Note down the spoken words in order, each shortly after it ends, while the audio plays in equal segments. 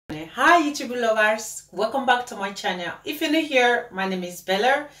Hi YouTube lovers, welcome back to my channel. If you're new here, my name is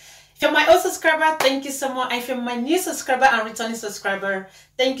Bella. If you're my old subscriber, thank you so much. If you're my new subscriber and returning subscriber,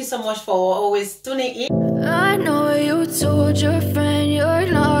 thank you so much for always tuning in. I know you told your friend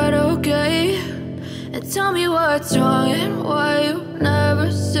you're not okay, and tell me what's wrong and why you never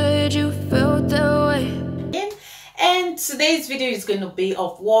said you felt that way. And today's video is going to be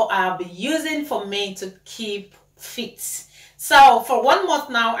of what I'll be using for me to keep fit. So for 1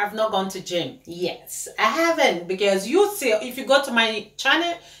 month now, I've not gone to gym. Yes, I haven't, because you see, if you go to my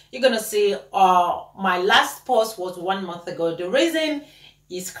channel, you're gonna see my last post was 1 month ago. The reason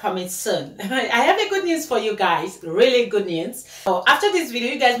is coming soon. I have a good news for you guys, really good news. So after this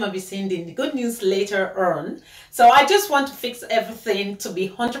video, you guys might be seeing the good news later on. So I just want to fix everything to be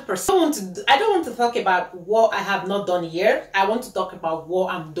 100%. I don't want to talk about what I have not done yet. I want to talk about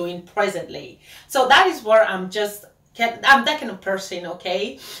what I'm doing presently. So that is where I'm that kind of person,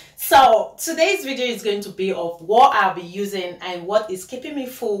 okay? So today's video is going to be of what I'll be using and what is keeping me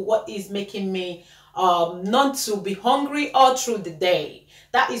full, what is making me not to be hungry all through the day.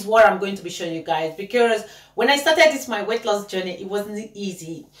 That is what I'm going to be showing you guys, because when I started my weight loss journey, it wasn't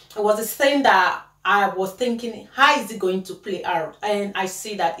easy. It was a thing that I was thinking, how is it going to play out? And I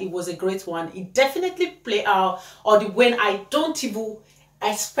see that it was a great one. It definitely played out, or the when I don't even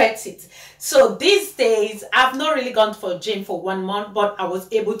expect it. So these days I've not really gone for a gym for 1 month, but I was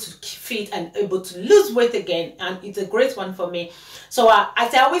able to keep fit and able to lose weight again, and it's a great one for me. So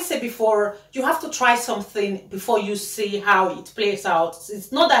as I always say before, you have to try something before you see how it plays out.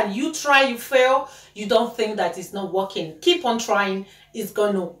 It's not that you try, you fail, you don't think that it's not working. Keep on trying. It's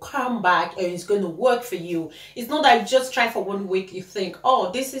going to come back and it's going to work for you. It's not that you just try for 1 week, you think,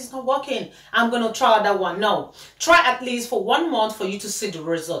 oh, this is not working, I'm going to try that one. No, try at least for 1 month for you to see the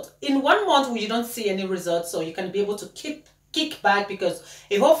result. In 1 month you don't see any results, so you can be able to kick back, because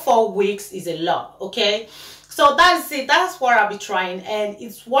a whole 4 weeks is a lot, okay? So that's it. That's what I'll be trying, and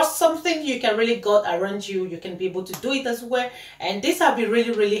it's something you can really got around you. You can be able to do it as well, and this will be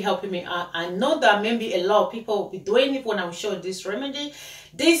really helping me out. I know that maybe a lot of people will be doing it when I'm showing this remedy.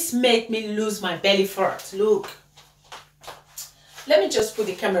 This make me lose my belly fat. Look, let me just put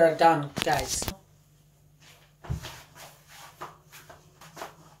the camera down, guys.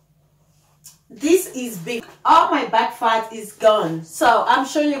 This is big. All my back fat is gone. So I'm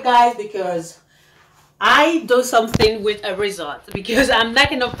showing you guys because I do something with a result, because I'm that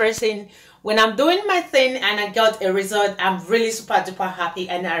kind of person. When I'm doing my thing and I got a result, I'm really super duper happy,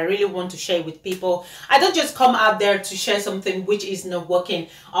 and I really want to share with people. I don't just come out there to share something which is not working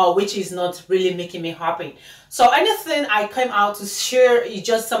or which is not really making me happy. So anything I come out to share is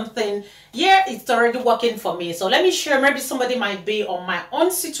just something, yeah, it's already working for me. So let me share. Maybe somebody might be on my own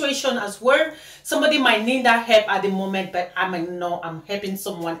situation as well. Somebody might need that help at the moment, but I might know I'm helping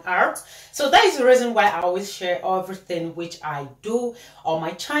someone out. So that is the reason why I always share everything which I do on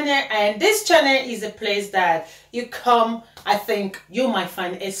my channel. And this channel is a place that you come, I think you might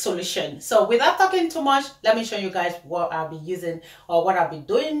find a solution. So without talking too much, let me show you guys what I'll be using or what I'll be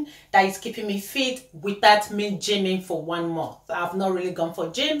doing that is keeping me fit without me gymming for 1 month. I've not really gone for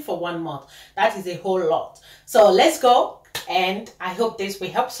gym for 1 month. That is a whole lot. So let's go, and I hope this will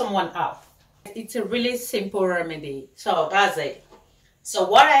help someone out. It's a really simple remedy. So that's it. So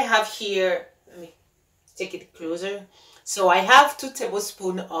what I have here, let me take it closer. So I have 2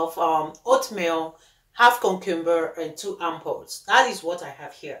 tablespoons of oatmeal, half cucumber, and 2 ampoules. That is what I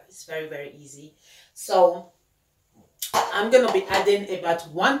have here. It's very easy. So I'm going to be adding about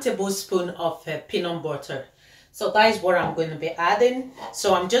 1 tablespoon of peanut butter. So that is what I'm going to be adding.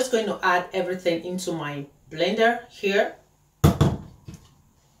 So I'm just going to add everything into my blender here.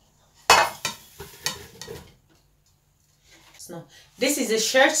 So this is a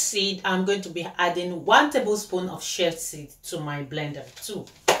shea seed. I'm going to be adding 1 tablespoon of shea seed to my blender too.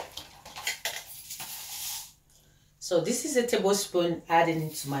 So this is a tablespoon adding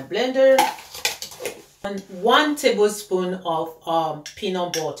into my blender, and 1 tablespoon of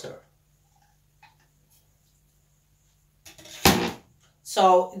peanut butter.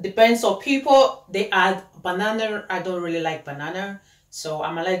 So it depends on people. They add banana. I don't really like banana, so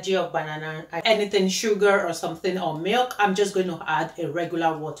I'm allergic of banana. Anything sugar or something or milk, I'm just going to add a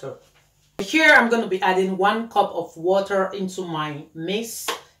regular water. Here I'm going to be adding 1 cup of water into my mix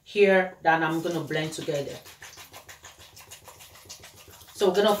here that I'm going to blend together. So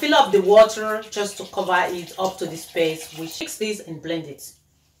we're going to fill up the water just to cover it up to the space. We mix this and blend it.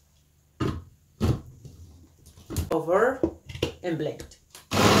 Over and blend.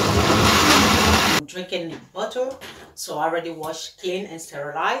 I'm drinking the butter, so I already washed, clean and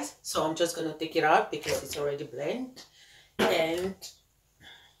sterilized. So I'm just going to take it out because it's already blended. And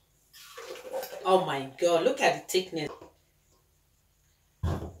Oh my god, look at the thickness.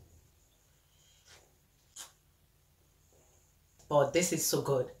 But this is so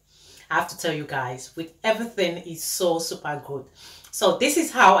good. I have to tell you guys, with everything is so super good. So this is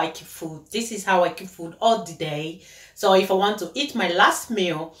how I keep food. This is how I keep food all the day. So if I want to eat my last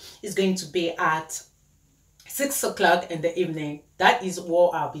meal, it's going to be at 6 o'clock in the evening. That is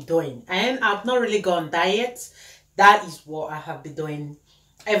what I'll be doing. And I've not really gone diet. That is what I have been doing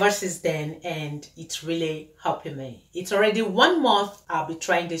ever since then, and it's really helping me. It's already 1 month I'll be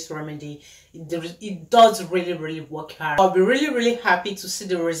trying this remedy. It does really work hard. I'll be really happy to see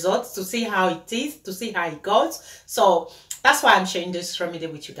the results, to see how it is, to see how it goes. So that's why I'm sharing this remedy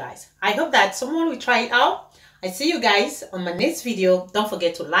with you guys. I hope that someone will try it out. I see you guys on my next video. Don't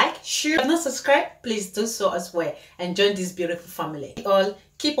forget to like, share. If you're not subscribed, please do so as well and join this beautiful family. You all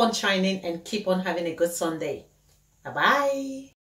keep on shining and keep on having a good Sunday. Bye bye.